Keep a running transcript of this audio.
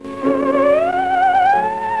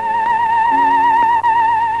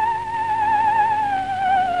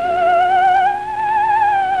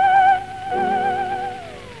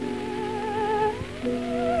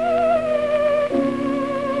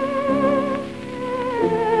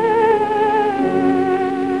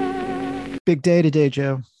Big day today,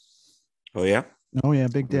 Joe. Oh yeah. Oh yeah,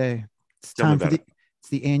 big day. It's Tell me time for about it's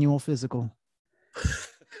the annual physical. it.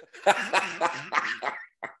 I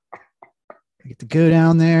get to go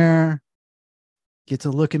down there, get to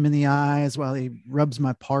look him in the eyes while he rubs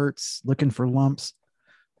my parts, looking for lumps,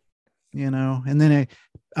 and then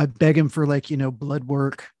I beg him for blood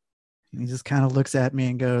work. And he just kind of looks at me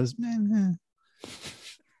and goes,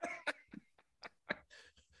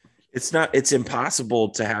 It's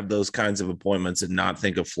impossible to have those kinds of appointments and not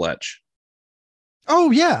think of Fletch.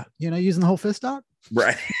 oh yeah, using the whole fist doc.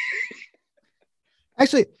 Right.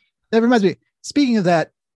 Actually, that reminds me, speaking of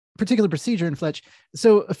that particular procedure in Fletch.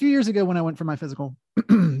 So a few years ago when I went for my physical,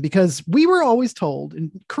 because we were always told,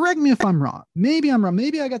 and correct me if I'm wrong, maybe I'm wrong,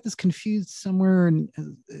 maybe I got this confused somewhere in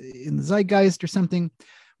the zeitgeist or something.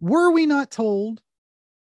 Were we not told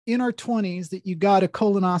in our 20s that you got a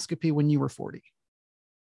colonoscopy when you were 40?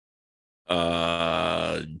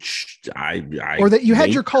 I Or that you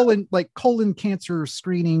had your colon cancer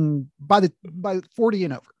screening by 40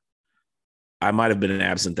 and over. I might have been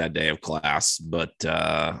absent that day of class, but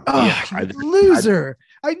loser.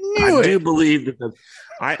 I knew it. I do believe that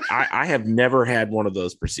I have never had one of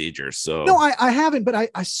those procedures. So no, I haven't, but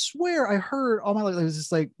I swear I heard all my life. It was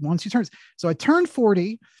just like once you turn. So I turned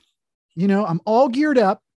 40, I'm all geared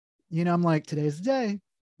up. I'm like, today's the day.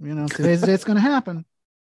 Today's the day it's going to happen.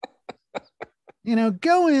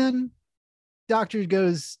 Go in. Doctor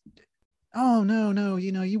goes, oh no,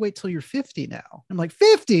 you wait till you're 50 now. I'm like,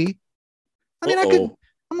 50? I mean,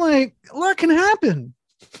 I'm like, a lot can happen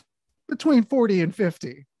between 40 and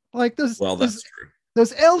 50. Like that's true.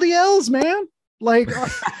 Those LDLs, man. Like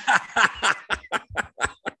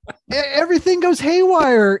everything goes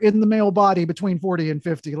haywire in the male body between 40 and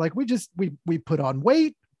 50. Like we put on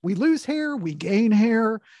weight, we lose hair, we gain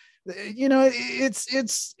hair.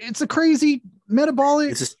 It's a crazy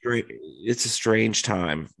metabolic. It's a strange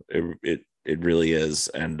time. It really is.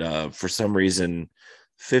 And for some reason,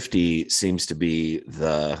 50 seems to be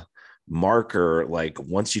the marker. Like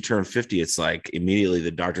once you turn 50, it's like immediately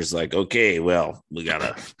the doctor's like, okay, well, we got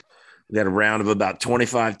a round of about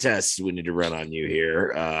 25 tests we need to run on you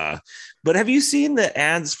here. But have you seen the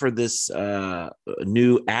ads for this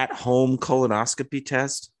new at-home colonoscopy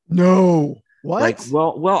test? No. What? Like,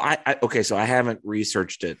 I okay, so I haven't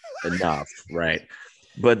researched it enough, right?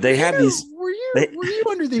 But they have these. Were you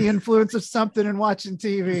under the influence of something and watching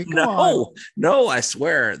TV? No, I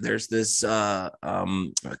swear. There's this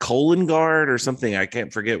colon guard or something. I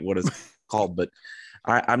can't forget what it's called, but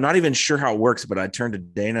I'm not even sure how it works. But I turned to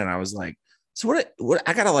Dana and I was like, "So what?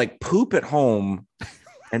 I gotta like poop at home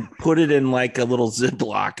and put it in like a little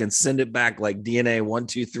Ziploc and send it back like DNA 1,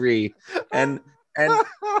 2, 3, and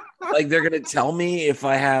like they're gonna tell me if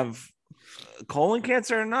I have colon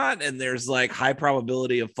cancer or not, and there's like high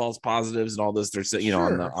probability of false positives and all this. There's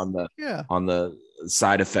sure. on the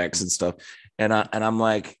side effects and stuff, and I'm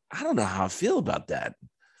like, I don't know how I feel about that,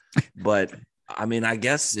 but I mean, I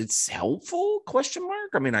guess it's helpful? Question mark.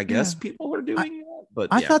 I mean, I guess people are doing it, but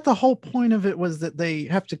I thought the whole point of it was that they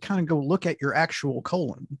have to kind of go look at your actual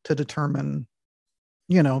colon to determine,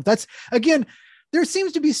 that's again. There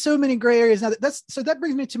seems to be so many gray areas now. That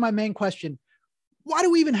brings me to my main question. Why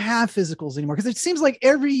do we even have physicals anymore? Because it seems like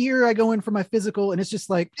every year I go in for my physical and it's just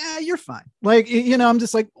like, you're fine. Like, I'm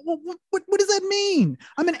just like, well, what does that mean?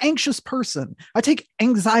 I'm an anxious person. I take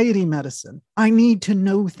anxiety medicine. I need to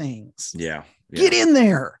know things. Yeah. Get in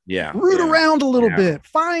there. Yeah. Root around a little bit.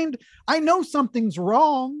 I know something's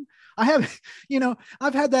wrong. I have,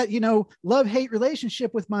 I've had that, love-hate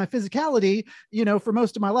relationship with my physicality, for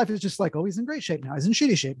most of my life. It's just like, oh, he's in great shape now. He's in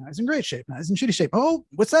shitty shape now. He's in great shape now. He's in shitty shape. Oh,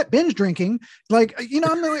 what's that binge drinking? Like,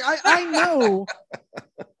 I'm like,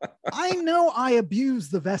 I know I abuse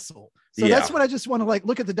the vessel. So that's what I just want to like,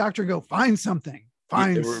 look at the doctor and go, find something.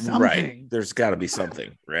 Something. Right. There's gotta be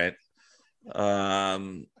something, right?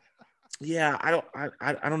 Yeah, I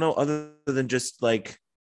don't know, other than just like,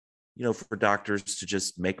 for doctors to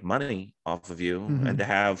just make money off of you and to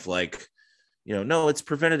have like, no, it's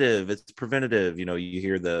preventative. It's preventative. You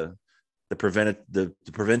hear the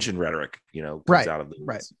prevention rhetoric, comes out of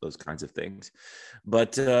those kinds of things.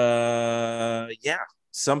 But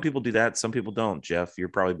some people do that. Some people don't. Jeff, you're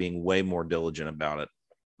probably being way more diligent about it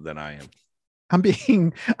than I am. I'm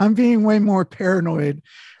being way more paranoid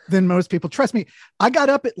than most people. Trust me. I got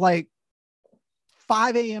up at like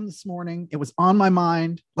 5 a.m. this morning. It was on my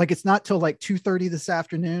mind. Like it's not till like 2:30 this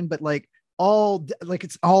afternoon, but like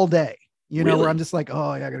it's all day, Really? Where I'm just like,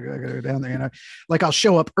 oh yeah, I gotta go down there. Like I'll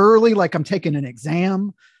show up early, like I'm taking an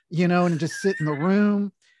exam, and just sit in the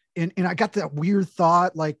room. and I got that weird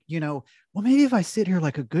thought, like, well, maybe if I sit here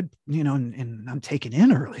like a good, and I'm taken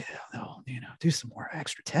in early, they'll, do some more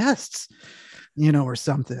extra tests, or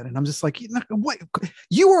something. And I'm just like, what?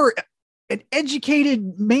 You are an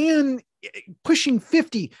educated man pushing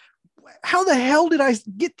 50. How the hell did I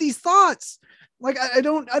get these thoughts? Like, I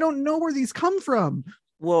don't know where these come from.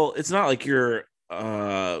 Well, it's not like you're,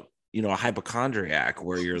 a hypochondriac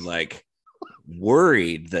where you're like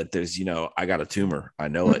worried that there's, I got a tumor. I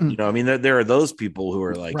know it. I mean, there are those people who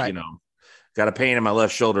are like, right. Got a pain in my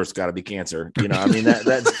left shoulder. It's got to be cancer. I mean,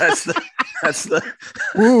 that's the.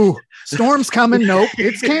 Ooh, storm's coming. Nope,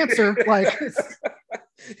 it's cancer. Like,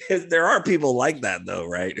 there are people like that though,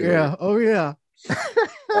 right? Yeah. Oh yeah.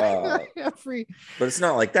 But it's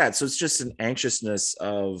not like that. So it's just an anxiousness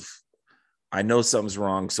of, I know something's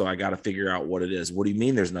wrong, so I got to figure out what it is. What do you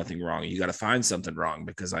mean there's nothing wrong? You got to find something wrong,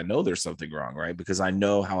 because I know there's something wrong, right? Because I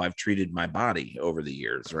know how I've treated my body over the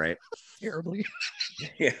years, right? Terribly.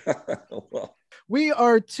 Yeah. Well, we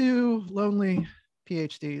are two lonely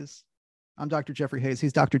PhDs. I'm Dr. Jeffrey Hayes.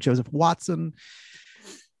 He's Dr. Joseph Watson.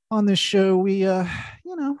 On this show, we,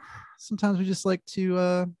 sometimes we just like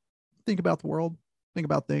to think about the world, think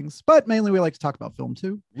about things, but mainly we like to talk about film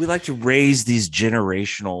too. We like to raise these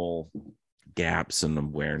generational gaps and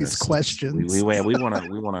awareness. These questions. We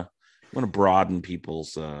want to broaden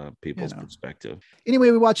people's perspective.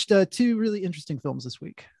 Anyway, we watched two really interesting films this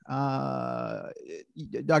week.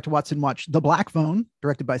 Dr. Watson watched The Black Phone,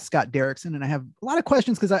 directed by Scott Derrickson, and I have a lot of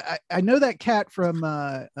questions because I know that cat from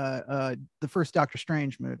the first Doctor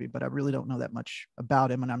Strange movie, but I really don't know that much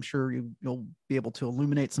about him, and I'm sure you'll be able to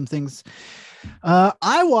illuminate some things.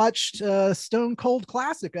 I watched Stone Cold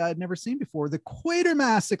classic I had never seen before, The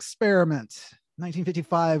Quatermass Experiment,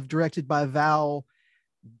 1955, directed by Val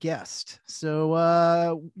Guest.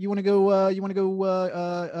 So you want to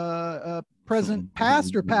go present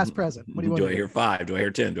past or past present? What do you want? Do I hear 5? Do I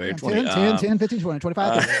hear 10? Do I hear 20? 10, 15, 20,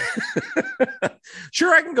 25.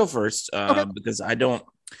 Sure, I can go first Okay. because I don't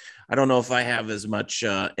know if I have as much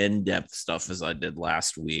in-depth stuff as I did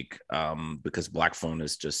last week, because Black Phone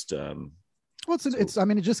is just Well, it's I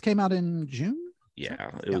mean, it just came out in June.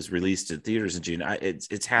 Yeah, it was released at theaters in June.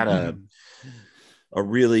 It's had a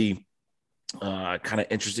really kind of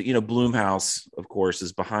interesting, Blumhouse, of course,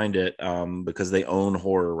 is behind it because they own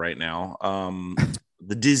horror right now.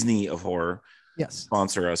 The Disney of horror, yes,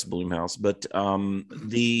 sponsor us, Blumhouse. But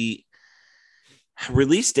the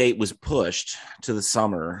release date was pushed to the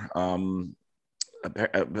summer.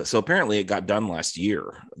 So apparently it got done last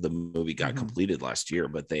year. The movie got completed last year,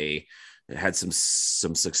 but they had some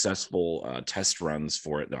successful test runs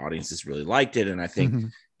for it. The audiences really liked it, and I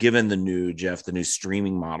think. Given the new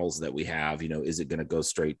streaming models that we have, is it going to go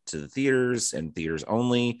straight to the theaters and theaters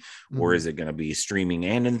only, or is it going to be streaming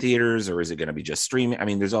and in theaters, or is it going to be just streaming? I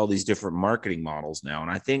mean, there's all these different marketing models now. And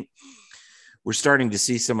I think we're starting to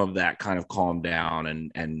see some of that kind of calm down,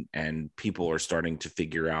 and people are starting to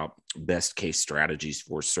figure out best case strategies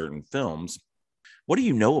for certain films. What do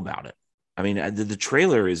you know about it? I mean, the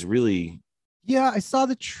trailer is really... Yeah, I saw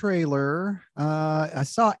the trailer. I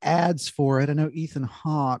saw ads for it. I know Ethan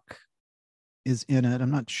Hawke is in it.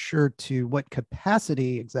 I'm not sure to what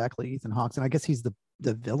capacity exactly Ethan Hawke's, and I guess he's the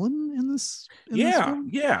villain in this.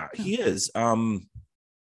 Yeah, he is. So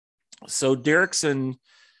Derrickson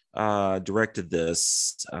directed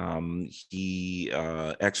this. He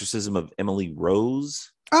Exorcism of Emily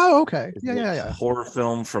Rose. Oh, okay. Yeah. Horror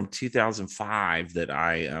film from 2005 that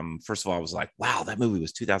I first of all I was like, wow, that movie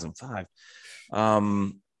was 2005.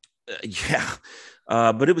 But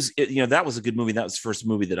it was that was a good movie. That was the first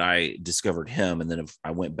movie that I discovered him, and then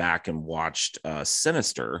I went back and watched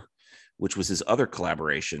Sinister, which was his other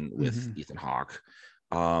collaboration with Ethan Hawke.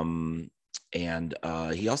 And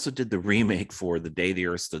he also did the remake for The Day the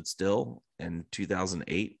Earth Stood Still in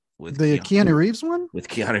 2008 with the Keanu Reeves one. With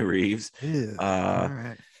Keanu Reeves. All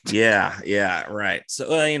right. Yeah, right. So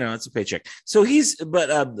it's a paycheck. So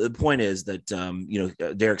the point is that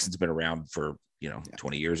Derrickson's been around for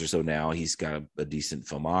 20 years or so now. He's got a decent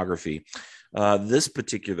filmography. This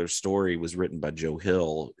particular story was written by Joe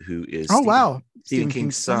Hill, who is Stephen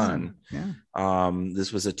King's son. Yeah.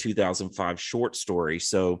 This was a 2005 short story.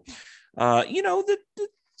 So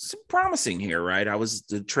it's promising here, right?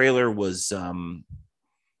 The trailer was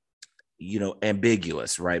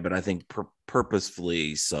ambiguous, right? But I think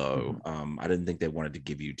purposefully so. I didn't think they wanted to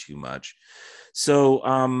give you too much. So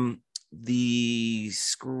the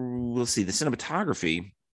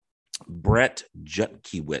cinematography, Brett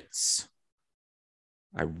Jutkiewicz.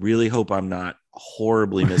 I really hope I'm not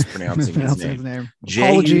horribly mispronouncing his name.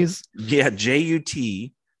 Apologies.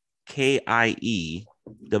 Jutkiewicz.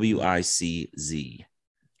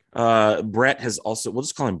 Brett has also, we'll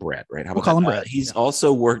just call him Brett, right? How We'll about call that? him Brett. He's Yeah.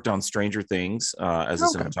 also worked on Stranger Things as a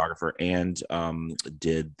Okay. cinematographer, and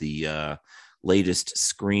did the latest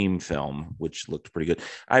Scream film, which looked pretty good.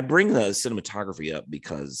 I bring the cinematography up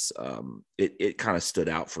because it kind of stood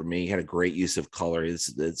out for me. He had a great use of color.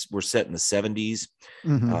 We're set in the 70s,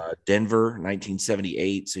 Mm-hmm. Denver,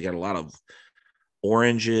 1978. So you got a lot of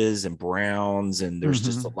oranges and browns, and there's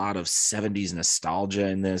just a Mm-hmm. lot of 70s nostalgia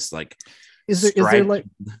in this, like Is there striped. like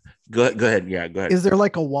Go ahead. Yeah, go ahead. is there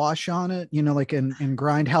like a wash on it? Like in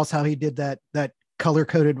Grindhouse, how he did that color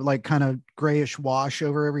coded like kind of grayish wash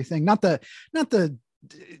over everything. Not the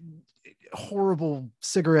horrible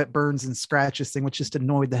cigarette burns and scratches thing, which just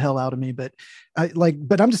annoyed the hell out of me. But I'm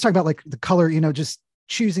just talking about like the color, just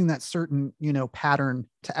choosing that certain, pattern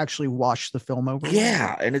to actually wash the film over with.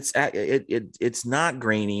 Yeah, and it's not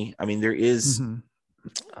grainy. I mean, there is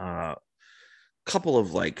Mm-hmm. a couple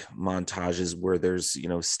of like montages where there's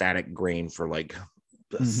static grain for like a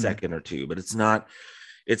Mm-hmm. second or two, but it's not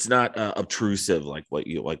obtrusive like what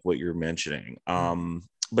you're mentioning.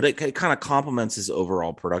 But it kind of complements his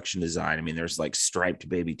overall production design. I mean, there's like striped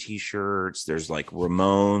baby t-shirts, there's like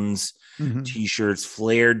Ramones Mm-hmm. t-shirts,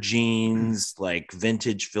 flared jeans, like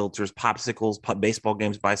vintage filters, popsicles, baseball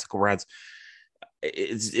games, bicycle rides.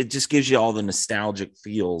 It just gives you all the nostalgic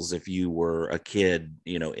feels if you were a kid,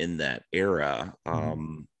 in that era.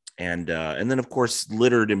 Mm-hmm. And then of course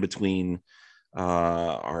littered in between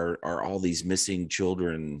are all these missing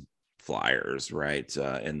children flyers, right?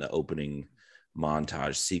 In the opening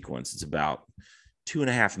montage sequence, it's about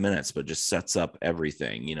 2.5 minutes, but just sets up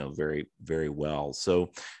everything, very, very well. So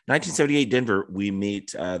 1978 Denver, we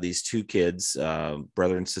meet these two kids,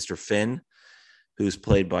 brother and sister Finn, who's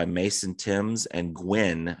played by Mason Timms, and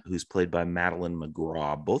Gwen, who's played by Madeline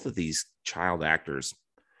McGraw. Both of these child actors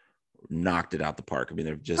knocked it out the park. I mean,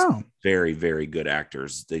 they're just Oh. very, very good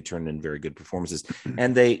actors. They turned in very good performances.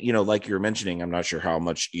 And they, like you were mentioning, I'm not sure how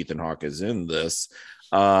much Ethan Hawke is in this.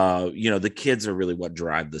 The kids are really what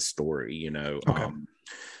drive the story. Okay.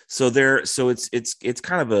 So it's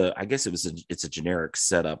kind of I guess it's a generic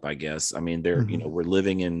setup, I guess. I mean, Mm-hmm. we're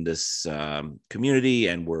living in this community,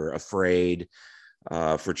 and we're afraid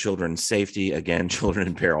for children's safety, again, children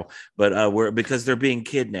in peril, but because they're being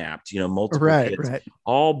kidnapped, multiple Right. kids, Right.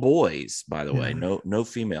 all boys, by the way, Yeah. no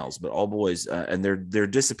females, but all boys, and they're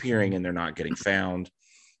disappearing, Mm-hmm. and they're not getting found.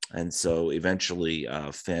 And so eventually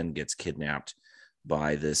Finn gets kidnapped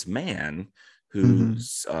by this man Mm-hmm.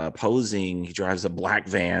 who's posing. He drives a black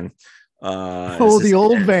van. Oh, the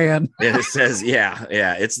old van. And it says, yeah,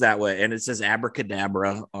 it's that way. And it says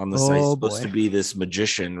abracadabra on the site. It's Oh supposed boy. to be this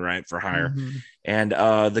magician, right, for hire. Mm-hmm. And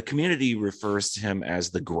the community refers to him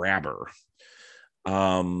as the grabber.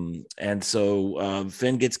 And so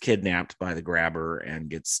Finn gets kidnapped by the grabber and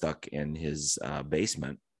gets stuck in his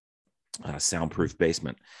basement, soundproof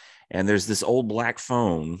basement. And there's this old black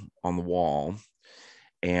phone on the wall.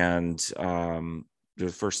 And the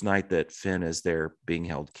first night that Finn is there being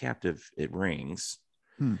held captive, it rings.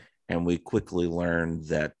 Hmm. And we quickly learn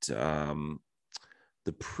that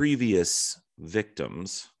the previous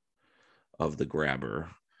victims of the grabber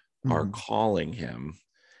are Mm-hmm. calling him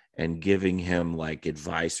and giving him like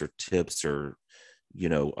advice or tips or, you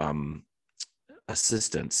know,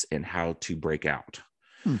 assistance in how to break out.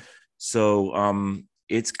 Hmm. So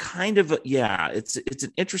it's kind of it's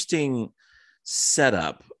an interesting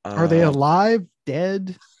setup. Are they alive,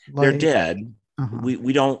 dead? They're Like, dead. uh-huh.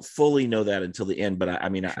 We don't fully know that until the end, but I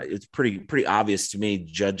mean, Sure. it's pretty obvious to me,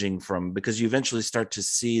 judging from, because you eventually start to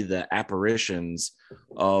see the apparitions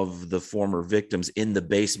of the former victims in the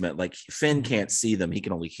basement. Like Finn Mm-hmm. can't see them; he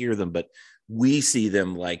can only hear them, but we see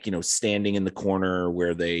them, like, standing in the corner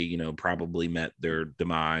where they, probably met their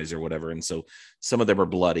demise or whatever. And so some of them are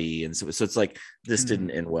bloody, and so it's like this Mm-hmm.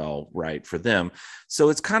 didn't end well, right, for them. So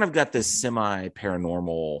it's kind of got this semi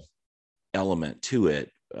paranormal element to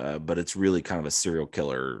it, but it's really kind of a serial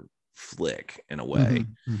killer flick in a way.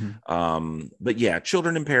 Mm-hmm. Mm-hmm. But yeah,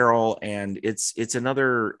 children in peril, and it's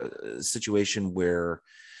another situation where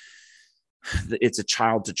it's a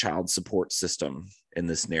child to child support system in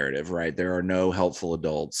this narrative, right? There are no helpful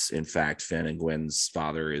adults. In fact, Finn and Gwen's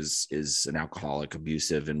father is an alcoholic,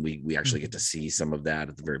 abusive, and we actually get to see some of that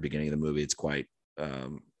at the very beginning of the movie. It's quite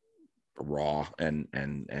raw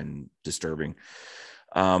and disturbing.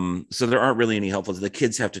 So there aren't really any helpful. The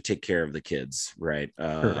kids have to take care of the kids, right?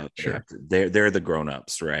 Sure. Sure. They're the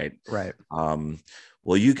grown-ups, right? Right.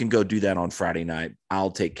 Well, you can go do that on Friday night. I'll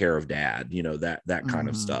take care of dad, that kind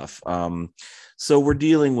of Mm-hmm. stuff. So we're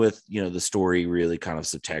dealing with, the story really kind of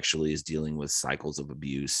subtextually is dealing with cycles of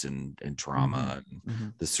abuse and Mm-hmm. trauma and Mm-hmm.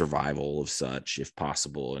 the survival of such, if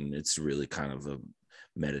possible. And it's really kind of a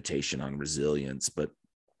meditation on resilience. But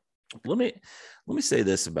let me say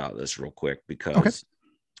this about this real quick, because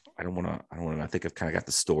Okay. I think I've kind of got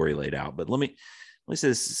the story laid out, but let me say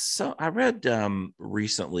this. So I read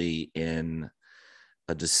recently in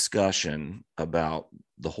a discussion about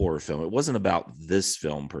the horror film. It wasn't about this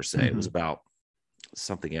film per se. It was about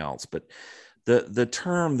something else, but the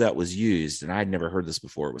term that was used, and I'd never heard this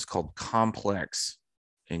before, it was called complex,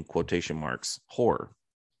 in quotation marks, horror.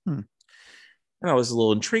 And I was a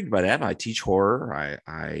little intrigued by that. I teach horror.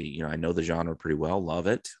 I know the genre pretty well, love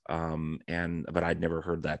it. But I'd never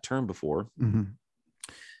heard that term before.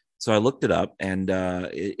 So I looked it up, and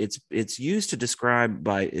it's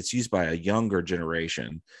used by a younger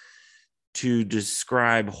generation to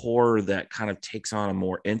describe horror that kind of takes on a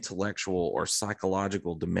more intellectual or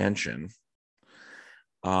psychological dimension.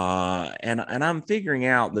 And I'm figuring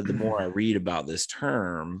out that the more I read about this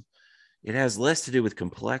term, it has less to do with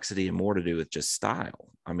complexity and more to do with just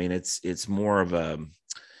style. I mean, it's more of a,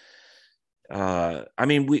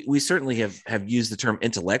 we certainly have used the term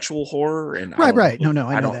intellectual horror, and right. No,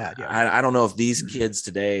 I know that. Yeah. I don't know if these kids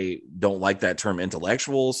today don't like that term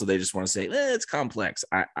intellectual, so they just want to say it's complex.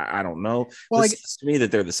 I don't know. Well, it seems to me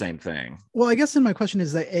that they're the same thing. Well, I guess then my question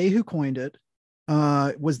is that who coined it?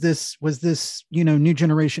 Was this new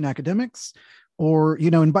generation academics, or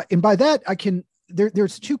and by that I can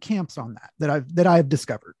there's two camps on that I've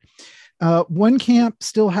discovered. One camp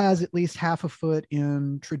still has at least half a foot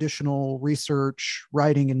in traditional research,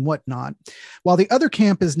 writing, and whatnot, while the other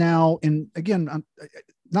camp is now, and again, I'm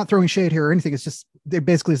not throwing shade here or anything, it's just they're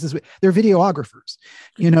videographers,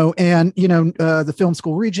 and the film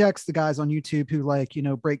school rejects, the guys on YouTube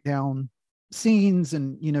who break down scenes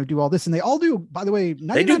and do all this, and they all do, by the way,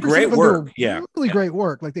 they do great work. Great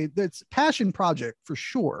work. Like it's a passion project for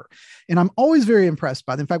sure, and I'm always very impressed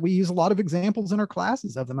by them. In fact, we use a lot of examples in our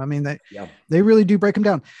classes of them. I mean, they really do break them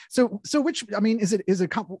down. So which, I mean, is it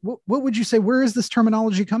what would you say, where is this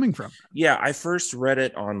terminology coming from? I first read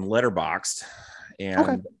it on Letterboxd,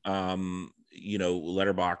 and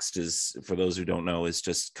Letterboxd is, for those who don't know, is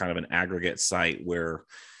just kind of an aggregate site where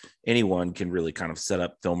anyone can really kind of set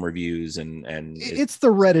up film reviews, and it's the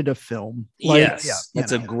Reddit of film.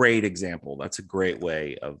 That's a great example. That's a great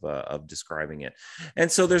way of describing it.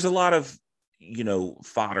 And so there's a lot of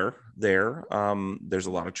fodder there. There's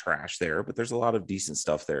a lot of trash there, but there's a lot of decent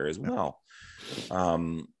stuff there as well.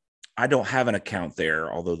 I don't have an account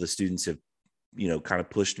there, although the students have kind of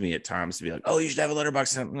pushed me at times to be like, oh, you should have a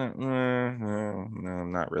Letterboxd. No,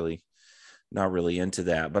 I'm not really into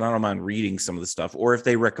that, but I don't mind reading some of the stuff. Or if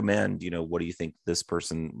they recommend, what do you think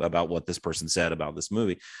about what this person said about this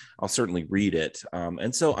movie? I'll certainly read it.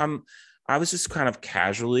 And so I was just kind of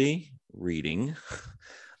casually reading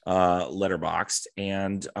Letterboxd,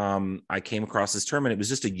 and I came across this term, and it was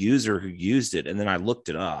just a user who used it. And then I looked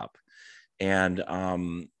it up, and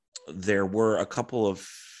there were a couple of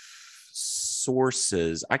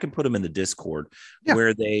sources, I can put them in the Discord,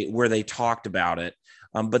 where they talked about it.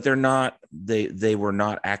 But they were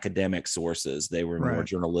not academic sources. They were more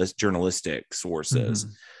journalistic sources.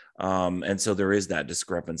 And so there is that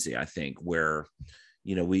discrepancy, I think, where,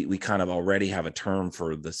 we kind of already have a term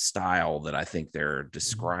for the style that I think they're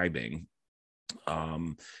describing.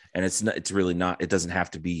 And it's really not, it doesn't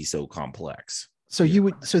have to be so complex. So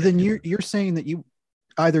then you're saying that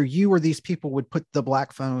either you or these people would put the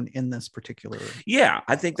black phone in this particular. Yeah,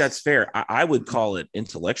 I think that's fair. I would call it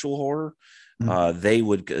intellectual horror.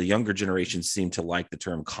 Younger generations seem to like the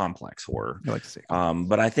term complex horror. I like to say.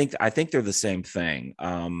 But I think they're the same thing.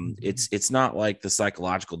 It's not like the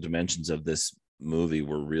psychological dimensions of this movie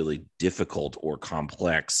were really difficult or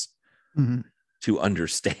complex to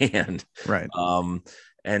understand. Right.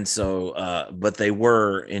 And so, but they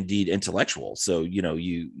were indeed intellectual. So,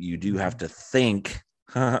 you do have to think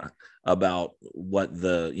about what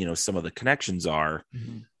some of the connections are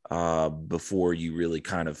before you really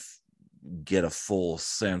kind of get a full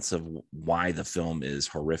sense of why the film is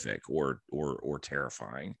horrific or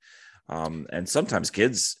terrifying. And sometimes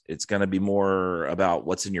kids, it's going to be more about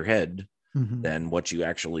what's in your head than what you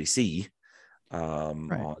actually see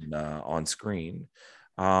on screen.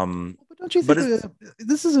 But don't you think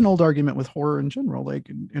this is an old argument with horror in general?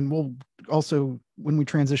 And we'll also, when we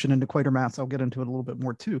transition into Quatermass, I'll get into it a little bit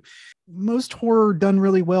more too. Most horror done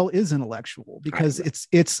really well is intellectual, because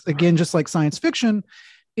it's again, just like science fiction,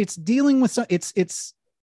 it's dealing with its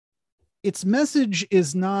message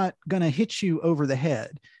is not going to hit you over the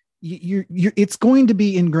head. It's going to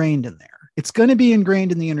be ingrained in there. It's going to be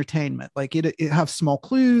ingrained in the entertainment. Like it have small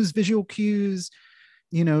clues, visual cues,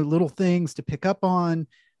 little things to pick up on,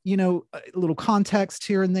 little context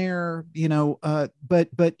here and there, but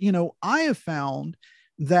I have found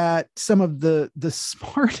that some of the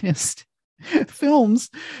smartest films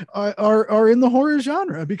are in the horror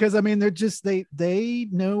genre, because I mean they're just they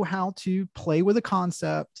know how to play with a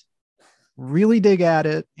concept, really dig at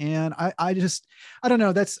it. And I just I don't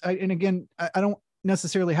know, and again I don't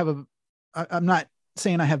necessarily have I'm not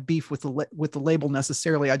saying I have beef with the label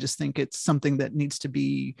necessarily. I just think it's something that needs to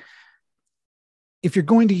be, if you're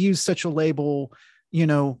going to use such a label,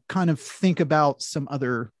 kind of think about some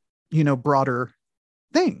other, broader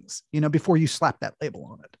things, before you slap that label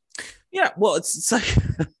on it. Yeah, well, it's like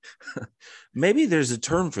maybe there's a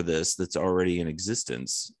term for this that's already in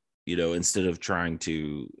existence, instead of trying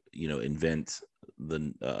to, invent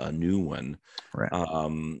a new one, right?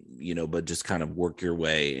 But just kind of work your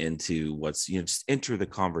way into what's, just enter the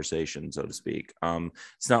conversation, so to speak.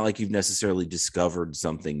 It's not like you've necessarily discovered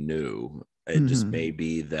something new. It just may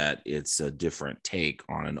be that it's a different take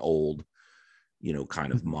on an old,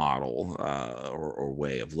 kind of model or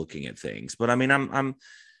way of looking at things. But I mean, I'm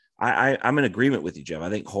in agreement with you, Jeff. I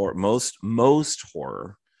think most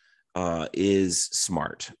horror is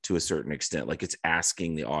smart to a certain extent. Like, it's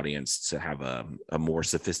asking the audience to have a more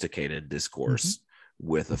sophisticated discourse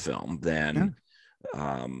with a film than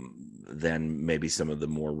maybe some of the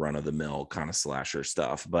more run of the mill kind of slasher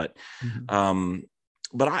stuff. But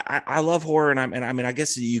I love horror, and I mean, I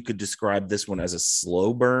guess you could describe this one as a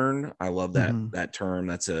slow burn. I love that term.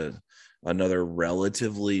 That's another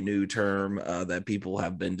relatively new term that people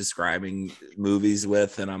have been describing movies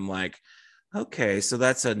with, and I'm like, okay, so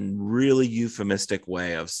that's a really euphemistic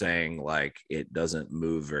way of saying like it doesn't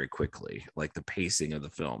move very quickly, like the pacing of the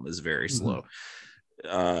film is very slow.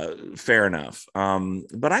 Fair enough.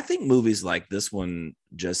 But I think movies like this one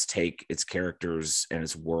just take its characters and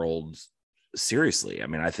its world seriously. I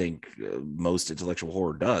mean, I think most intellectual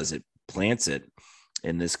horror does. It plants it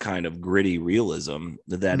in this kind of gritty realism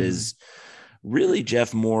that is really,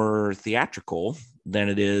 Jeff, more theatrical than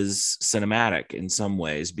it is cinematic in some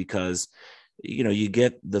ways, because you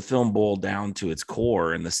get the film boiled down to its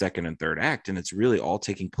core in the second and third act, and it's really all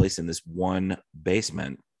taking place in this one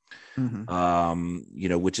basement,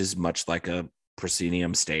 which is much like a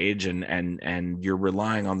proscenium stage, and you're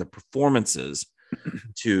relying on the performances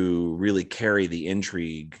to really carry the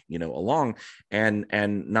intrigue, along, and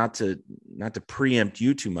not to preempt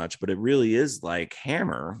you too much, but it really is like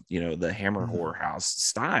Hammer, the Hammer horror house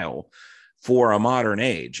style for a modern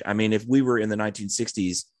age. I mean, if we were in the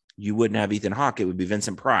 1960s, you wouldn't have Ethan Hawke. It would be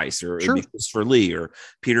Vincent Price, or it would be Christopher Lee, or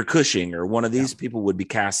Peter Cushing, or one of these people would be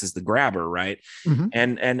cast as the grabber, right?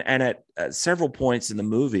 And at several points in the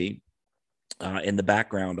movie, in the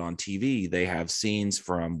background on TV, they have scenes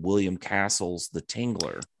from William Castle's The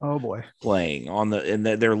Tingler. Oh boy, playing and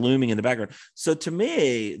they're looming in the background. So to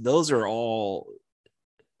me, those are all,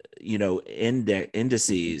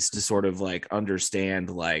 indices to sort of like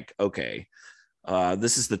understand, like, okay,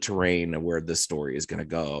 this is the terrain of where this story is going to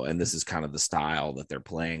go, and this is kind of the style that they're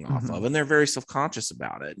playing off of, and they're very self-conscious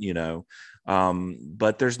about it,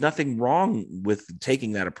 but there's nothing wrong with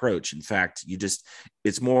taking that approach. In fact,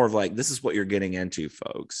 it's more of like, this is what you're getting into,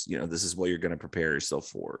 folks. This is what you're going to prepare yourself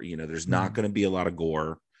for. There's not going to be a lot of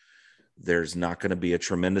gore. There's not going to be a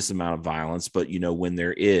tremendous amount of violence, but when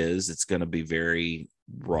there is, it's going to be very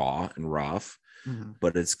raw and rough.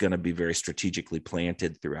 But it's going to be very strategically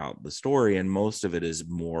planted throughout the story. And most of it is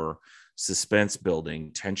more suspense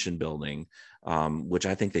building, tension building, which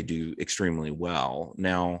I think they do extremely well.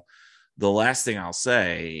 Now, the last thing I'll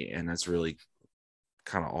say, and that's really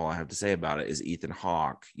kind of all I have to say about it, is Ethan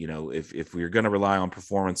Hawke. If we're going to rely on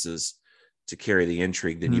performances to carry the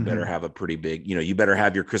intrigue, then you better have a pretty big, you better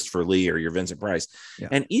have your Christopher Lee or your Vincent Price. Yeah.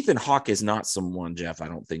 And Ethan Hawke is not someone, Jeff, I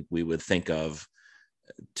don't think we would think of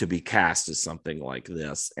to be cast as something like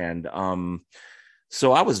this. And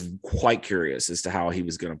so I was quite curious as to how he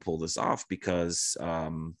was going to pull this off, because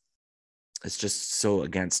it's just so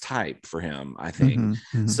against type for him, I think.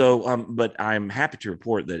 So but I'm happy to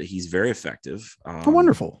report that he's very effective.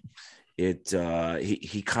 Wonderful.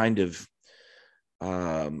 He kind of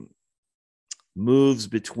moves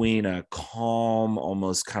between a calm,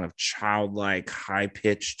 almost kind of childlike,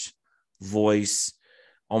 high-pitched voice,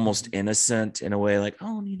 almost innocent in a way, like,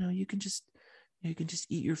 oh, you can just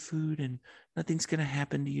eat your food and nothing's going to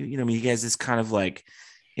happen to you. He has this kind of like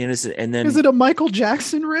innocent, and then, is it a Michael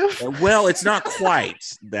Jackson riff? Well, it's not quite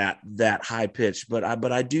that high pitched, but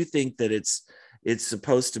I do think that it's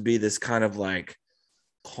supposed to be this kind of like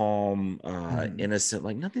calm, innocent,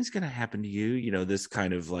 like nothing's going to happen to you, this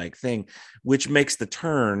kind of like thing, which makes the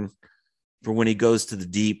turn for when he goes to the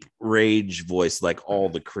deep rage voice, like all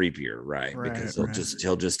the creepier, right? Because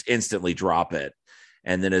he'll just instantly drop it.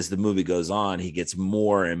 And then as the movie goes on, he gets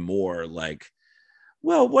more and more like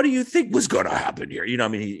well, what do you think was going to happen here? I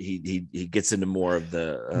mean, he gets into more of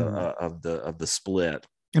the of the split.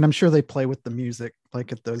 And I'm sure they play with the music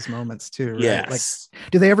like at those moments too, right? Like, Yes.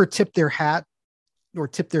 do they ever tip their hat or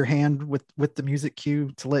tip their hand with the music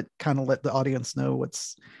cue to let the audience know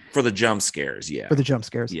what's for the jump scares? Yeah. For the jump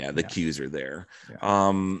scares. Yeah, the cues are there.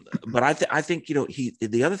 Yeah. But I think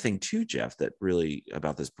the other thing too, Jeff, that really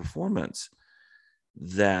about this performance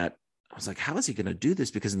that I was like, how is he going to do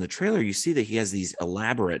this? Because in the trailer, you see that he has these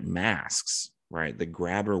elaborate masks, right? The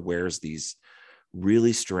grabber wears these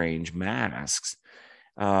really strange masks,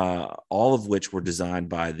 all of which were designed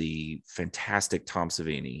by the fantastic Tom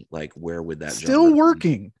Savini. Like, where would that still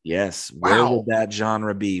working be? Yes. Wow. Where would that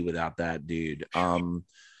genre be without that dude?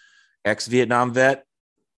 Ex-Vietnam vet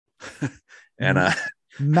and a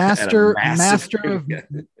master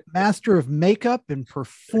of makeup and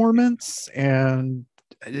performance, and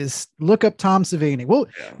just look up Tom Savini.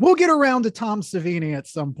 We'll get around to Tom Savini at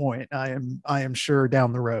some point. I am sure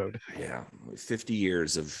down the road. Yeah, 50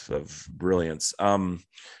 years of brilliance.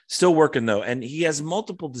 Still working though, and he has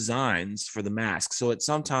multiple designs for the mask. So at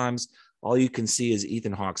sometimes all you can see is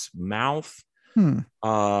Ethan Hawke's mouth, and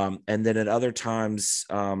then at other times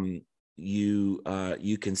you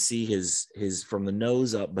can see his from the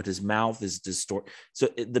nose up, but his mouth is distorted. So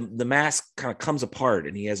the mask kind of comes apart,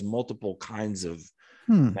 and he has multiple kinds of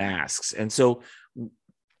masks. And so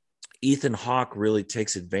Ethan Hawke really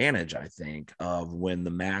takes advantage, I think, of when the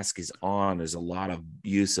mask is on. There's a lot of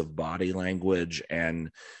use of body language,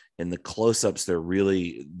 and in the close-ups, they're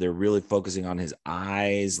really focusing on his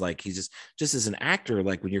eyes. Like, he's just as an actor,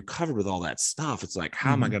 like when you're covered with all that stuff, it's like,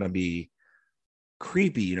 how am I going to be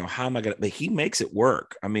creepy? How am I going to, but he makes it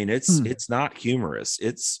work. I mean, it's not humorous.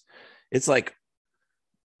 It's like,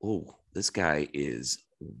 oh, this guy is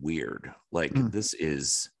weird. Like, this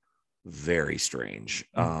is very strange.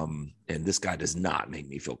 And this guy does not make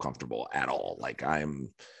me feel comfortable at all. Like,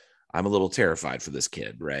 I'm a little terrified for this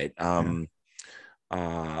kid, right? And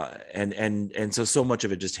so much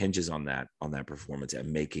of it just hinges on that performance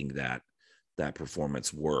and making that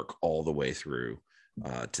performance work all the way through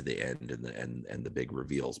to the end and the big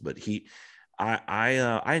reveals. But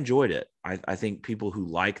I enjoyed it. I think people who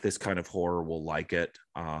like this kind of horror will like it.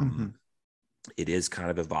 It is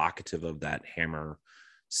kind of evocative of that Hammer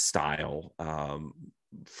style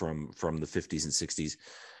from the 50s and 60s.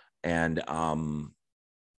 And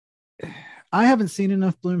I haven't seen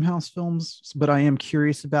enough Blumhouse films, but I am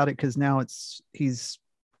curious about it because now he's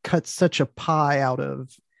cut such a pie out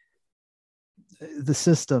of the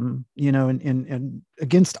system, and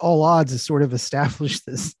against all odds has sort of established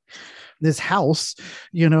this house,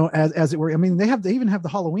 as it were. I mean, they even have the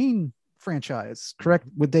Halloween franchise, correct,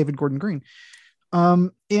 with David Gordon Green.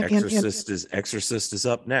 Exorcist is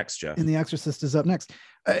up next, Jeff. And The Exorcist is up next.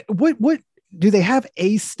 What do they have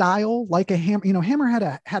a style like a Hammer? Hammer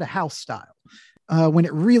had a house style when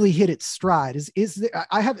it really hit its stride. Is there,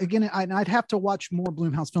 I'd have to watch more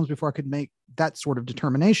Blumhouse films before I could make that sort of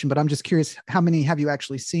determination. But I'm just curious, how many have you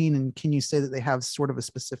actually seen, and can you say that they have sort of a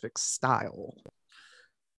specific style?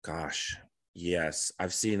 Gosh, yes,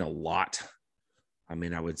 I've seen a lot. I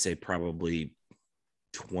mean, I would say probably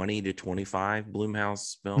 20 to 25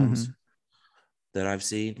 Blumhouse films that I've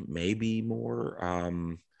seen, maybe more.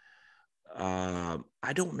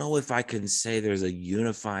 I don't know if I can say there's a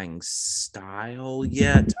unifying style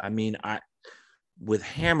yet. I mean, with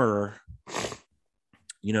Hammer,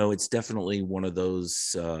 it's definitely one of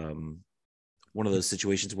those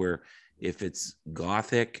situations where if it's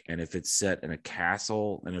Gothic and if it's set in a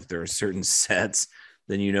castle and if there are certain sets,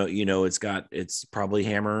 then it's probably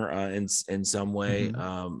Hammer in some way,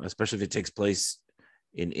 especially if it takes place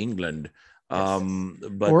in England.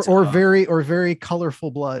 But very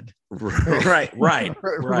colorful blood. Right.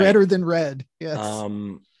 Redder than red. Yes.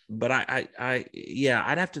 But I'd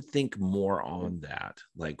have to think more on that.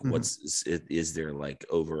 Like, is there like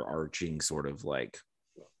overarching sort of like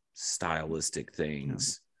stylistic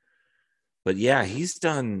things? But yeah, he's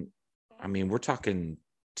done, I mean, we're talking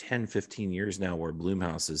 10, 15 years now where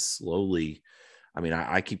Blumhouse is slowly, I mean,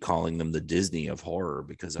 I keep calling them the Disney of horror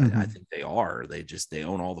because I think they are. They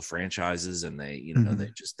own all the franchises, and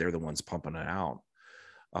they're the ones pumping it out.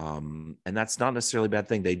 And that's not necessarily a bad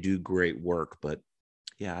thing. They do great work, but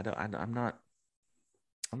yeah, I'm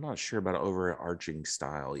not sure about an overarching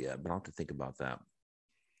style yet, but I'll have to think about that.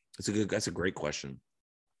 That's a great question.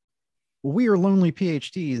 Well, we are Lonely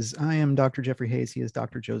PhDs. I am Dr. Jeffrey Hayes. He is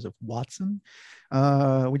Dr. Joseph Watson.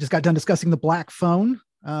 We just got done discussing The Black Phone,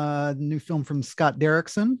 the new film from Scott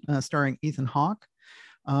Derrickson, starring Ethan Hawke.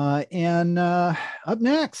 And up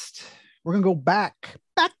next, we're going to go back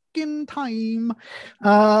in time,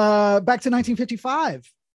 back to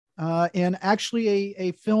 1955, and actually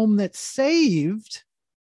a film that saved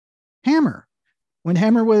Hammer. When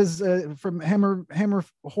Hammer was from Hammer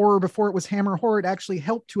Horror, before it was Hammer Horror, it actually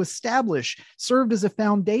helped to establish, served as a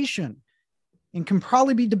foundation, and can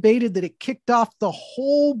probably be debated that it kicked off the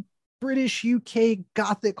whole British UK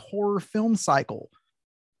Gothic horror film cycle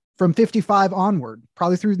from 55 onward,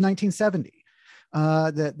 probably through 1970.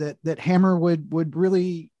 That Hammer would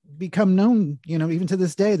really become known, even to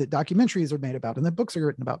this day, that documentaries are made about and that books are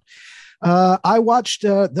written about. I watched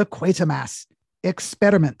the Quatermass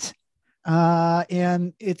Experiment.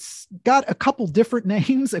 And it's got a couple different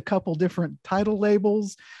names, a couple different title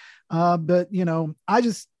labels. But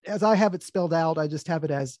as I have it spelled out, I just have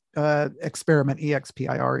it as Experiment,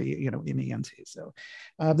 EXPIRE, MENT. So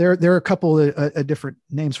there are a couple of different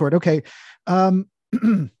names for it. Okay.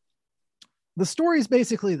 The story is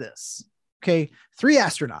basically this. Okay. 3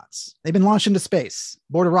 astronauts. They've been launched into space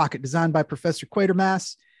aboard a rocket designed by Professor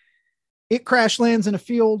Quatermass. It crash lands in a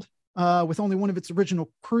field with only one of its original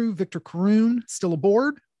crew, Victor Caroon, still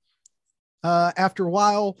aboard. After a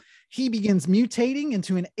while, he begins mutating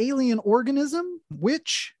into an alien organism,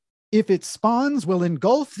 which, if it spawns, will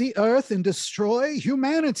engulf the Earth and destroy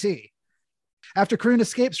humanity. After Caroon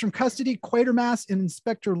escapes from custody, Quatermass and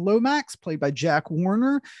Inspector Lomax, played by Jack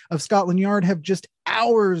Warner of Scotland Yard, have just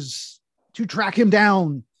hours to track him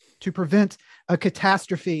down to prevent a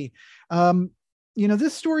catastrophe.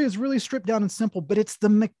 This story is really stripped down and simple, but it's the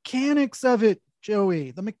mechanics of it,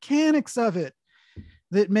 Joey, the mechanics of it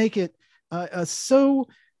that make it so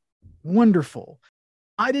wonderful.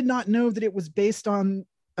 I did not know that it was based on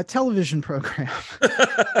a television program.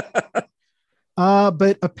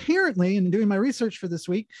 But apparently, in doing my research for this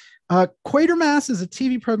week, Quatermass as a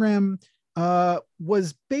TV program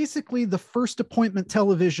was basically the first appointment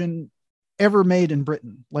television ever made in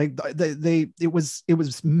Britain. Like it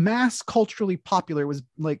was mass culturally popular. It was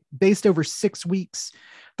like based over 6 weeks,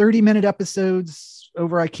 30-minute episodes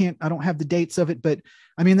over. I don't have the dates of it, but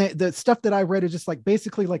I mean, the stuff that I read is just like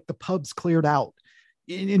basically like the pubs cleared out.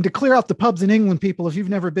 And to clear out the pubs in England, people, if you've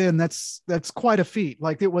never been, that's quite a feat.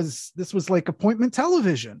 Like this was like appointment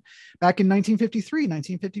television back in 1953,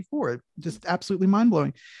 1954. Just absolutely mind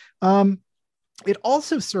blowing. It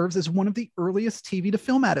also serves as one of the earliest TV to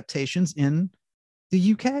film adaptations in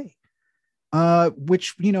the UK,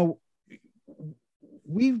 which,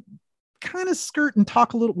 we kind of skirt and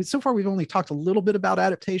talk a little. So far, we've only talked a little bit about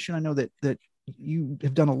adaptation. I know that you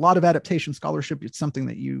have done a lot of adaptation scholarship. It's something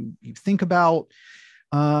that you think about.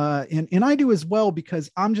 And I do as well, because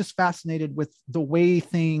I'm just fascinated with the way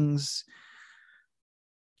things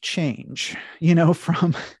change,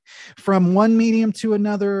 from one medium to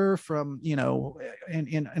another,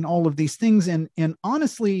 and all of these things. And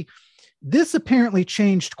honestly, this apparently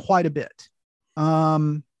changed quite a bit.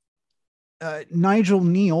 Nigel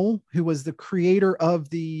Neal, who was the creator of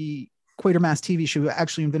the Quatermass TV show, who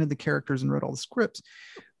actually invented the characters and wrote all the scripts,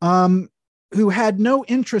 who had no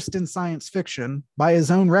interest in science fiction. By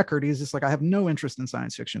his own record, he's just like, I have no interest in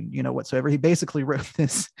science fiction, whatsoever. He basically wrote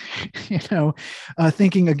this,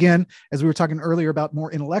 thinking, again, as we were talking earlier about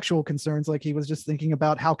more intellectual concerns, like he was just thinking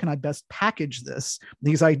about how can I best package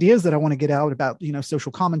these ideas that I want to get out about,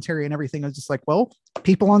 social commentary and everything. I was just like, well,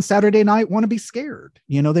 people on Saturday night want to be scared,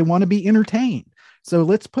 they want to be entertained. So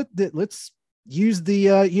let's use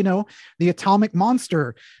the atomic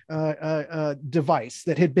monster device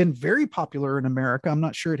that had been very popular in America. I'm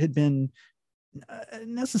not sure it had been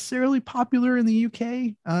necessarily popular in the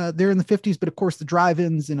UK there in the 50s, but of course the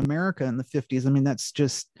drive-ins in America in the 50s, I mean, that's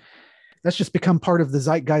just become part of the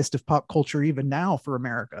zeitgeist of pop culture even now for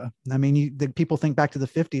America. I mean, people think back to the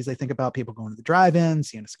 50s, they think about people going to the drive-in,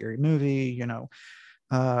 seeing a scary movie,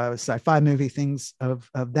 sci-fi movie, things of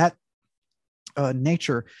that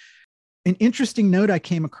nature. An interesting note I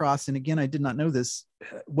came across, and again, I did not know this,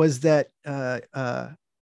 was that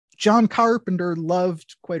John Carpenter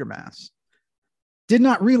loved Quatermass. Did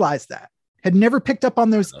not realize that. Had never picked up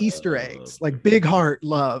on those Easter eggs, like big heart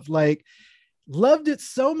love, like loved it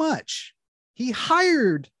so much. He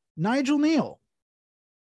hired Nigel Neal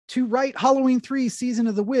to write Halloween 3 Season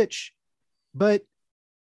of the Witch, but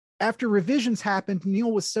after revisions happened,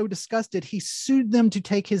 Neal was so disgusted, he sued them to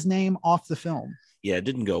take his name off the film. Yeah, it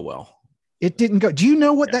didn't go well. It didn't go. Do you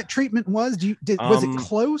know what that treatment was? Was it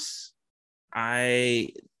close? I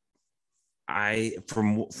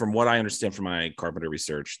from what I understand from my Carpenter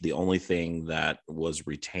research, the only thing that was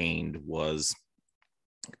retained was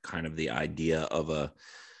kind of the idea of a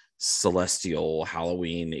celestial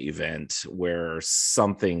Halloween event where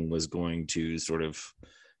something was going to sort of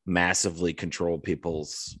massively control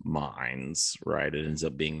people's minds, right? It ends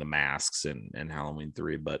up being the masks and Halloween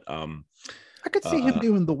 3. But I could see him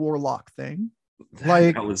doing the warlock thing.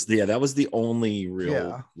 That was the only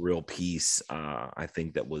real piece I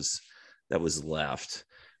think that was left.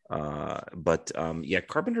 But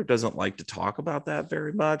Carpenter doesn't like to talk about that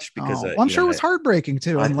very much because I'm sure it was heartbreaking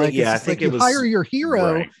too. I think it was, hire your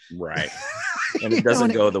hero, right. And it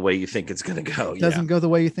doesn't go the way you think it's going to go. Doesn't go the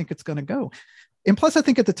way you think it's going to go. And plus, I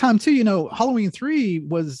think at the time too, Halloween 3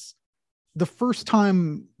 was the first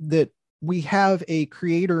time that we have a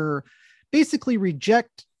creator basically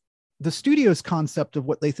reject the studio's concept of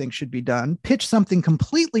what they think should be done, pitch something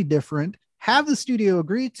completely different, have the studio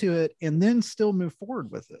agree to it, and then still move forward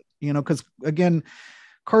with it. Because again,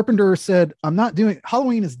 Carpenter said, I'm not doing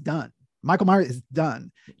Halloween is done. Michael Myers is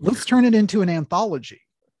done. Let's turn it into an anthology,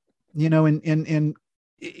 and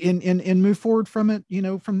move forward from it,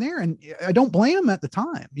 from there. And I don't blame him at the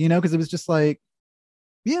time, because it was just like,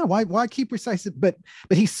 yeah, why keep precise? But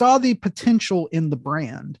he saw the potential in the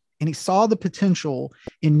brand, and he saw the potential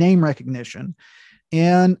in name recognition.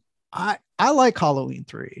 And I like Halloween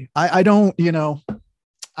 3. I don't,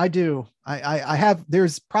 I do. I have,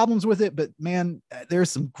 there's problems with it, but man,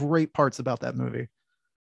 there's some great parts about that movie.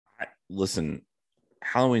 Listen,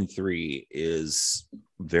 Halloween 3 is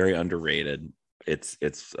very underrated. It's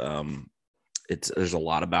there's a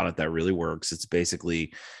lot about it that really works. It's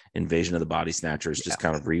basically Invasion of the Body Snatchers, just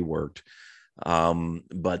kind of reworked.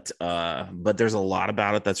 But there's a lot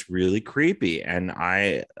about it that's really creepy, and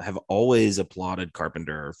I have always applauded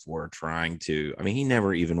Carpenter for trying to. I mean, he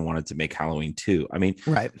never even wanted to make Halloween 2. I mean,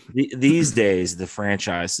 right. These days the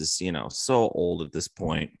franchise is so old at this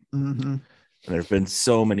point. Mm-hmm. And there's been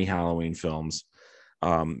so many Halloween films,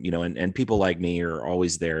 and people like me are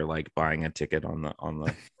always there, like buying a ticket on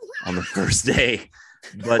the first day.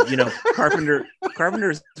 But Carpenter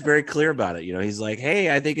is very clear about it. He's like,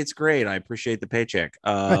 hey, I think it's great. I appreciate the paycheck.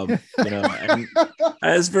 And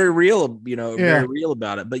it's very real, very real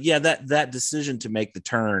about it. But yeah, that decision to make the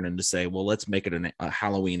turn and to say, well, let's make it a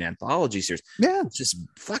Halloween anthology series. Yeah, it's just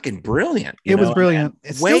fucking brilliant. It was brilliant.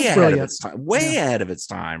 It's way ahead of its time. Ahead of its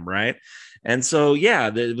time, right? And so,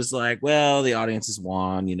 it was like, well, the audiences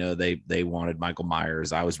won. They wanted Michael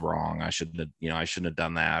Myers. I was wrong. I shouldn't have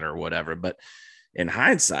done that or whatever. But in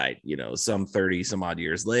hindsight, some 30 some odd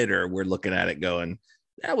years later, we're looking at it going,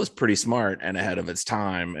 that was pretty smart and ahead of its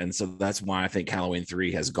time. And so that's why I think Halloween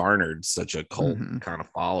 3 has garnered such a cult kind of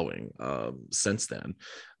following since then.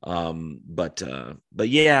 But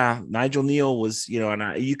yeah, Nigel Neal was,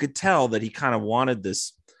 and you could tell that he kind of wanted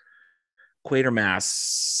this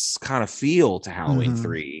Quatermass kind of feel to Halloween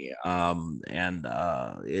 3. I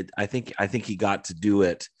think he got to do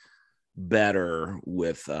it better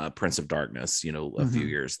with Prince of Darkness, a few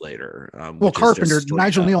years later. Carpenter,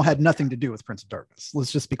 Nigel Neal had nothing to do with Prince of Darkness.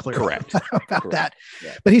 Let's just be clear about that.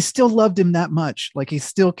 Yeah. But he still loved him that much. Like he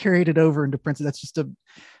still carried it over into Prince. That's just an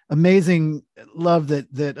amazing love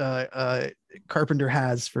that Carpenter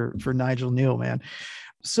has for Nigel Neal, man.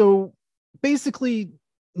 So basically,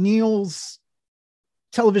 Neal's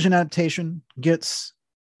television adaptation gets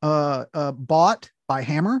bought by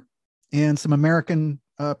Hammer and some American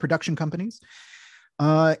production companies,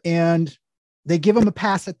 and they give him a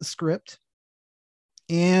pass at the script,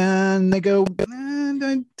 and they go,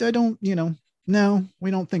 I don't, no,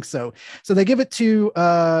 we don't think so. So they give it to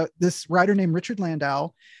this writer named Richard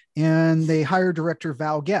Landau, and they hire director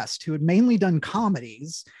Val Guest, who had mainly done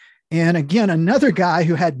comedies. And again, another guy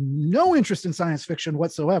who had no interest in science fiction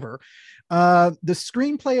whatsoever. The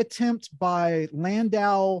screenplay attempt by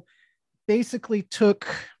Landau basically took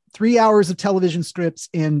 3 hours of television scripts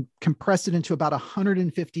and compressed it into about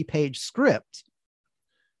 150-page script.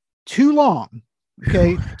 Too long.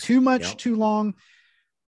 Okay. Too much, too long.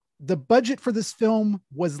 The budget for this film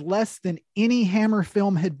was less than any Hammer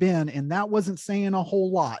film had been, and that wasn't saying a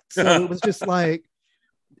whole lot. So it was just like,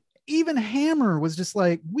 even Hammer was just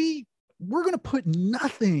like, we're going to put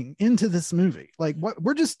nothing into this movie. Like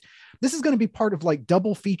this is going to be part of like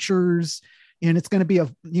double features. And it's going to be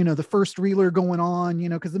the first reeler going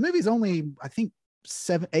on, cause the movie's only, I think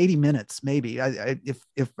 80 minutes, maybe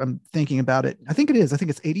if I'm thinking about it, I think it is. I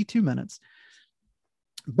think it's 82 minutes,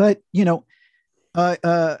 but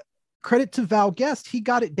credit to Val Guest. He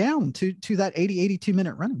got it down to that 82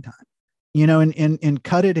 minute running time, and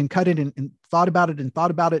cut it and thought about it.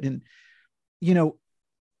 And,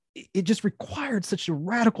 it just required such a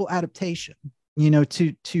radical adaptation,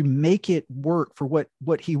 to make it work for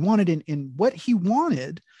what he wanted. And what he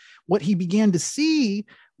began to see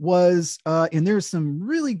was, and there's some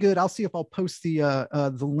really good, I'll see if I'll post the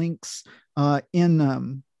links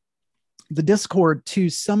in the Discord to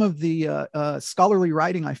some of the scholarly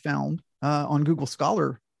writing I found on Google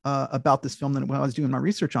Scholar about this film when I was doing my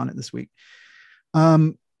research on it this week.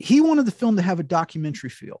 He wanted the film to have a documentary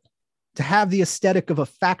feel, to have the aesthetic of a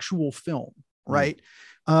factual film, right?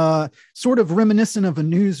 Sort of reminiscent of a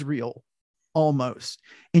newsreel almost.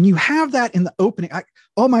 And you have that in the opening.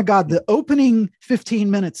 Oh my God, the opening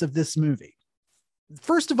 15 minutes of this movie.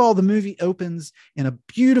 First of all, the movie opens in a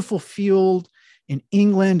beautiful field in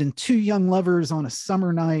England and two young lovers on a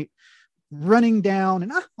summer night running down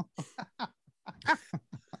and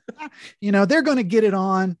they're going to get it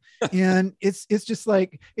on. And it's just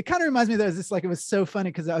like, it kind of reminds me that it was so funny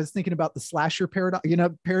because I was thinking about the slasher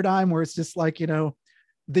paradigm where it's just like,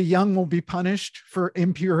 the young will be punished for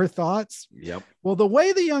impure thoughts. Yep. Well, the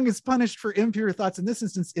way the young is punished for impure thoughts in this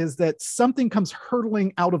instance is that something comes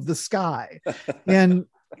hurtling out of the sky. And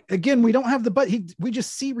again, we don't have we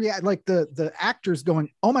just see like the actors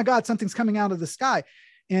going, oh my God, something's coming out of the sky.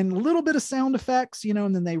 And a little bit of sound effects,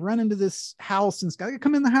 and then they run into this house and they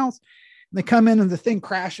come in the house and they come in and the thing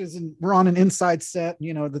crashes and we're on an inside set,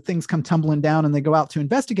 the things come tumbling down and they go out to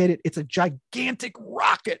investigate it. It's a gigantic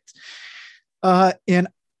rocket. And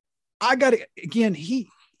I got it again. He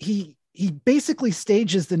basically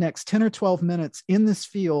stages the next 10 or 12 minutes in this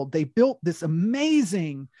field. They built this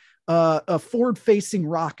amazing, a forward facing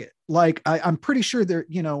rocket. Like I'm pretty sure they're,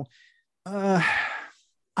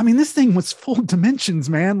 this thing was full dimensions,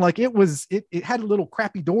 man. Like it had a little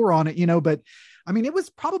crappy door on it, but it was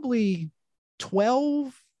probably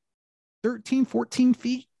 12, 13, 14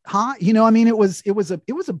 feet high. It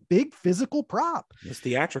was a big physical prop. It's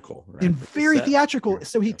theatrical, right? And very theatrical.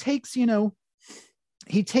 So he takes, what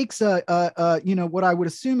I would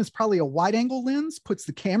assume is probably a wide angle lens, puts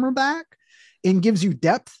the camera back and gives you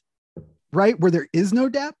depth, right? Where there is no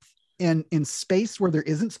depth, and in space where there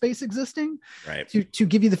isn't space existing, right? To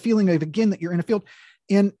give you the feeling of, again, that you're in a field.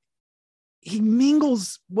 And he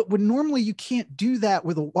mingles what would normally, you can't do that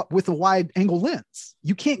with a wide angle lens.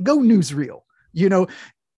 You can't go newsreel,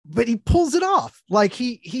 but he pulls it off. Like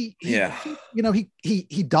he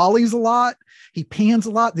dollies a lot. He pans a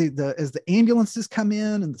lot. As the ambulances come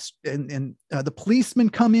in and the policemen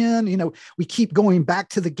come in, we keep going back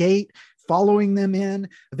to the gate, following them in.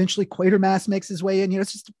 Eventually Quatermass makes his way in.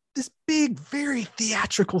 It's just this big, very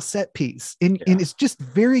theatrical set piece. And it's just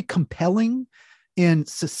very compelling and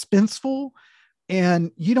suspenseful.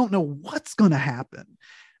 And you don't know what's going to happen.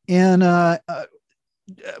 And,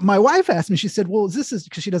 my wife asked me, she said, well, because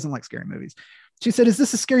she doesn't like scary movies. She said, is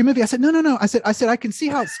this a scary movie? I said, no. I said, I can see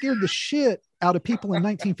how it scared the shit out of people in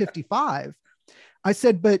 1955. I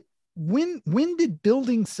said, but when did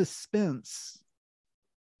building suspense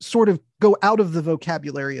sort of go out of the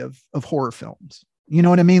vocabulary of horror films? You know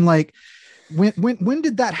what I mean? Like when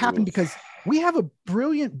did that happen? Because we have a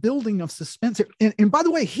brilliant building of suspense. And by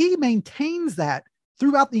the way, he maintains that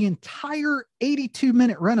throughout the entire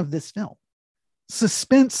 82-minute run of this film.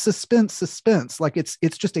 Suspense. Like it's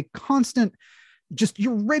just a constant, just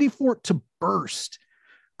you're ready for it to burst.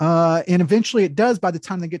 And eventually it does by the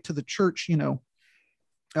time they get to the church, at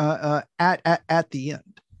the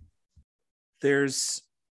end. There's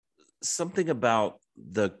something about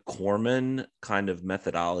the Corman kind of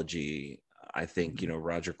methodology. I think,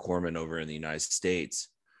 Roger Corman over in the United States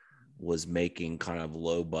was making kind of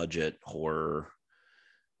low budget horror.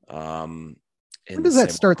 When does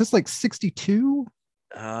that start? That's like 62,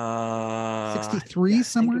 63,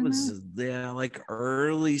 somewhere. It was like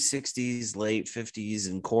early 60s, late 50s.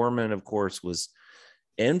 And Corman, of course, was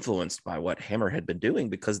influenced by what Hammer had been doing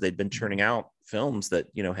because they'd been churning out films that,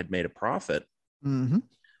 had made a profit. Mm-hmm.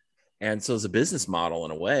 And so as a business model,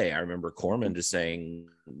 in a way, I remember Corman just saying,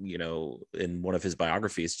 in one of his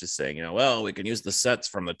biographies, just saying, well, we can use the sets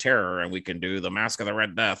from The Terror and we can do The Mask of the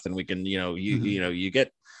Red Death. And we can, you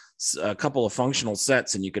get a couple of functional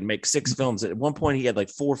sets and you can make 6 films. At one point he had like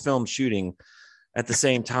 4 films shooting at the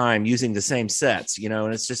same time using the same sets,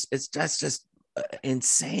 and that's just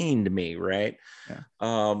insane to me. Right. Yeah.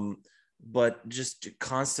 But just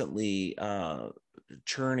constantly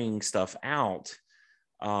churning stuff out.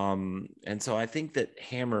 And so I think that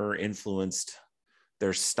Hammer influenced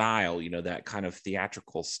their style, that kind of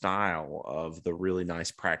theatrical style of the really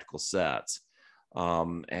nice practical sets.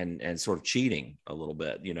 And sort of cheating a little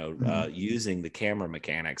bit, using the camera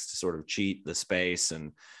mechanics to sort of cheat the space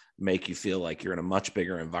and make you feel like you're in a much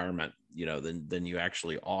bigger environment, than you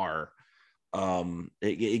actually are.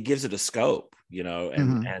 It gives it a scope,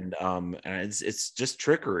 and it's just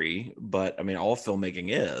trickery, but all filmmaking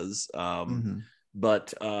is,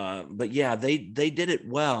 but yeah, they did it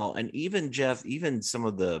well. And even Jeff, even some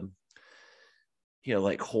of the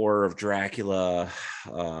like Horror of Dracula,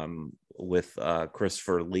 with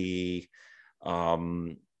Christopher Lee,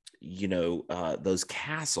 those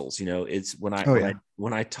castles. It's when I Oh when yeah. I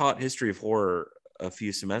when I taught history of horror a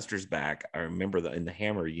few semesters back, I remember that in the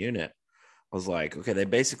Hammer unit, I was like, okay, they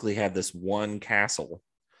basically had this one castle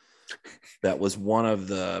that was one of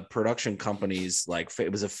the production companies, like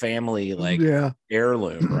it was a family like Yeah.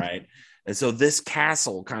 heirloom, right? And so this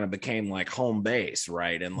castle kind of became like home base,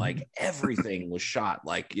 right? And like everything was shot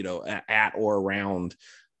like, at or around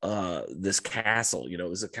this castle. It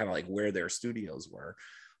was kind of like where their studios were.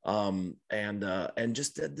 And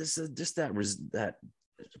just that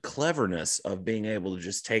cleverness of being able to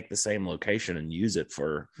just take the same location and use it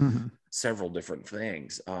for several different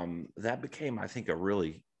things. That became, I think, a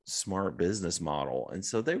really smart business model. And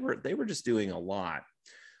so they were just doing a lot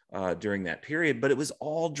during that period, but it was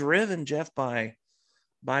all driven, Jeff, by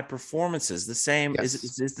performances. The same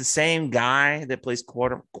is the same guy that plays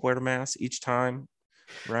Quatermass each time,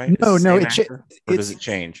 right? It's No, the no, same actor, or does it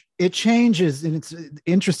change? It changes, and it's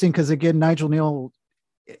interesting because again, Nigel Neal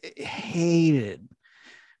hated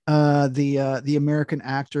the American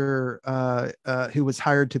actor who was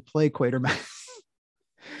hired to play Quatermass.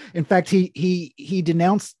 In fact, he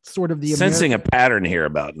denounced sort of the Sensing a pattern here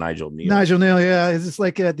about Nigel Neal. Yeah, it's just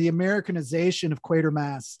like the Americanization of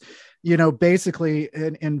Quatermass. Basically,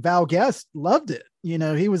 and Val Guest loved it.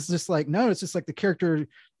 He was just like, no, it's just like the character.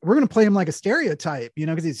 We're going to play him like a stereotype,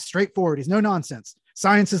 because he's straightforward. He's no nonsense.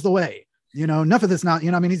 Science is the way. Enough of this. Not,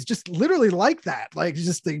 I mean, he's just literally like that. Like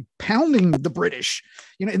just the pounding the British.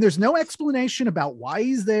 And there's no explanation about why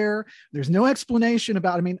he's there. There's no explanation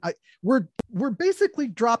about. I mean, we're basically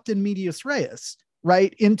dropped in medias res,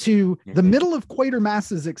 right, into the middle of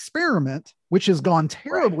Quatermass's experiment, which has gone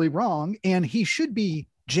terribly wrong, and he should be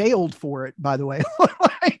jailed for it, by the way.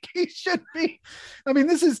 Like he should be. I mean,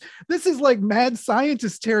 this is like mad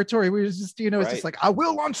scientist territory where it's just, it's just like, I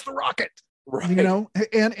will launch the rocket. Right.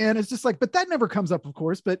 And it's just like, but that never comes up, of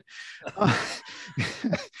course, but but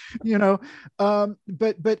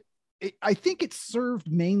I think it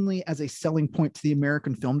served mainly as a selling point to the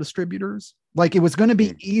American film distributors. Like it was going to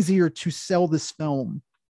be easier to sell this film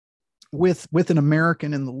with an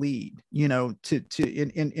American in the lead,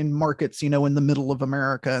 in markets, in the middle of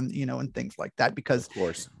America, and and things like that, because of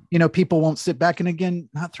course, people won't sit back. And again,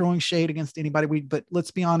 not throwing shade against anybody, but let's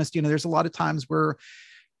be honest, there's a lot of times where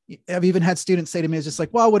I've even had students say to me, it's just like,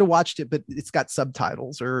 well, I would have watched it, but it's got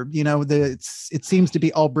subtitles, or, it seems to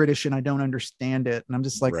be all British and I don't understand it. And I'm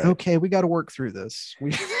just like, okay, we got to work through this.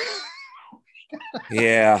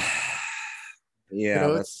 Yeah.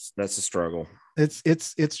 That's a struggle. It's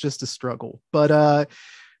just a struggle, but,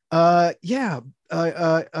 there's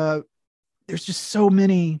just so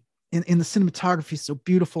many in the cinematography, so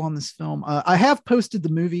beautiful on this film. I have posted the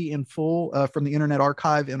movie in full from the Internet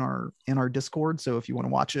Archive in our Discord. So if you want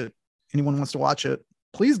to watch it, anyone wants to watch it,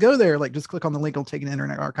 please go there. Like just click on the link, it'll take an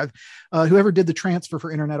Internet Archive. Whoever did the transfer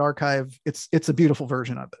for Internet Archive, it's a beautiful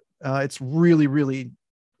version of it. It's really, really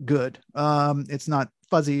good. It's not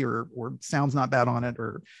fuzzy or sounds not bad on it,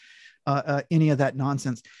 or any of that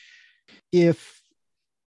nonsense. If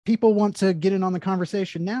people want to get in on the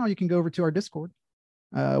conversation now, you can go over to our Discord.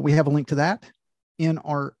 We have a link to that in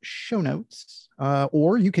our show notes,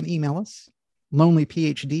 or you can email us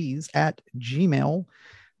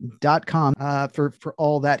lonelyphds@gmail.com for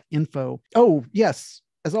all that info. Oh yes,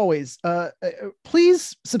 as always,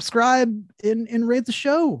 please subscribe and rate the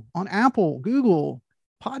show on Apple, Google,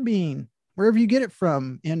 Podbean, wherever you get it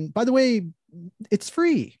from. And by the way, it's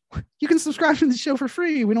free. You can subscribe to the show for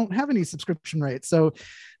free. We don't have any subscription rates. So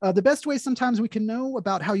the best way sometimes we can know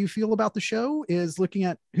about how you feel about the show is looking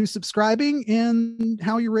at who's subscribing and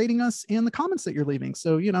how you're rating us and the comments that you're leaving.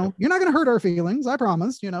 So, you're not going to hurt our feelings. I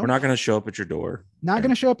promise, we're not going to show up at your door. Not going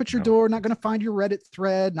to show up at your door. Not going to find your Reddit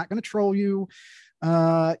thread. Not going to troll you.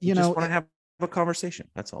 Just want to have a conversation.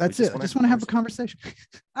 That's all. That's it. I just want to have a conversation.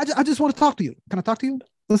 I just want to talk to you. Can I talk to you?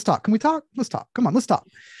 Let's talk. Can we talk? Let's talk. Come on, let's talk.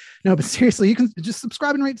 No, but seriously, you can just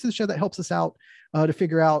subscribe and rate to the show. That helps us out to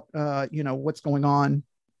figure out, what's going on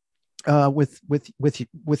with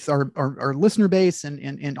our listener base,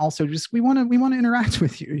 and also just we want to interact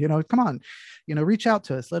with you. Come on, reach out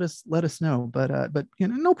to us. Let us know. But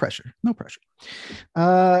no pressure.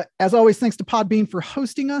 As always, thanks to Podbean for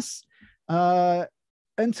hosting us.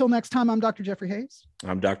 Until next time, I'm Dr. Jeffrey Hayes.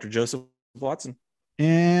 I'm Dr. Joseph Watson,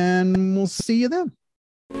 and we'll see you then.